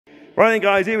Right then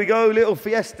guys, here we go, little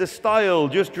Fiesta style,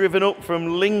 just driven up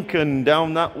from Lincoln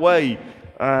down that way.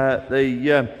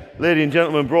 The lady and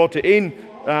gentleman brought it in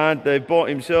and they've bought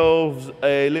themselves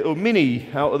a little Mini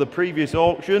out of the previous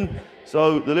auction.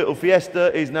 So the little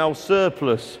Fiesta is now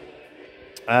surplus.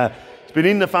 It's been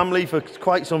in the family for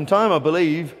quite some time, I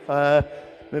believe.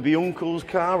 Maybe uncle's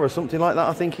car or something like that,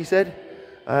 I think he said.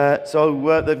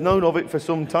 So they've known of it for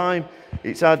some time.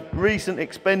 It's had recent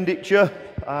expenditure.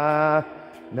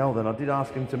 Now then, I did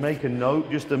ask him to make a note,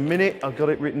 just a minute, I've got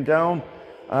it written down.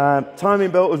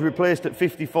 Timing belt was replaced at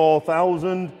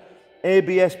 54,000.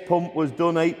 ABS pump was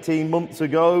done 18 months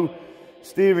ago.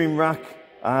 Steering rack,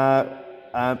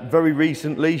 very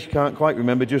recently, she can't quite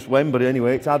remember just when, but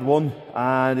anyway, it's had one,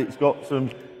 and it's got some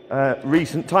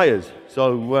recent tyres.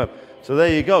 So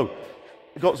there you go.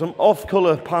 We've got some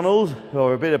off-colour panels,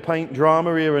 or a bit of paint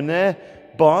drama here and there,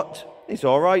 but it's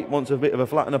all right. Wants a bit of a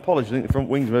flat and a polish. I think the front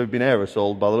wings may have been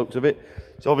aerosoled by the looks of it.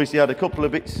 It's obviously had a couple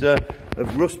of bits of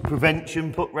rust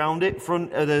prevention put round it.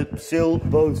 Front of the sill,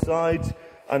 both sides,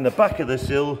 and the back of the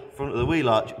sill, front of the wheel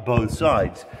arch, both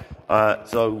sides.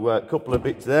 So a couple of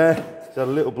bits there. It's had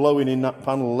a little blowing in that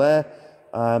panel there.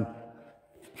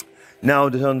 Now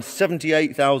done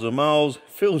 78,000 miles.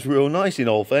 Feels real nice in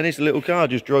all fairness. A little car,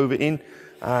 just drove it in.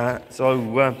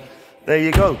 There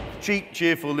you go, cheap,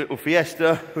 cheerful little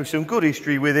Fiesta with some good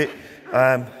history with it.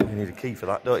 You need a key for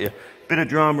that, don't you? Bit of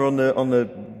drama on the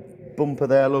bumper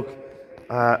there, look.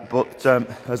 But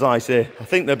as I say, I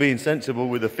think they're being sensible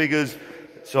with the figures.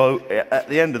 So at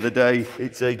the end of the day,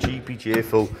 it's a cheapy,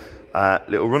 cheerful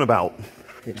little runabout.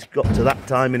 It's got to that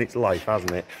time in its life,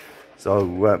 hasn't it? So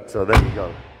there you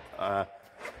go. I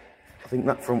think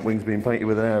that front wing's been painted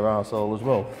with an air arsehole as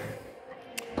well.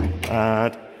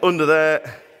 And under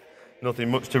there,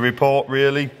 nothing much to report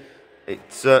really.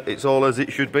 It's all as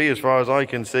it should be as far as I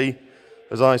can see.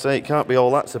 As I say, it can't be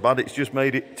all that so bad. It's just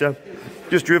made it,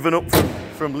 just driven up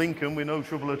from Lincoln with no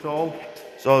trouble at all.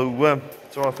 So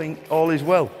I think all is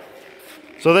well.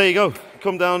 So there you go.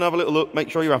 Come down, have a little look,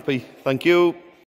 make sure you're happy. Thank you.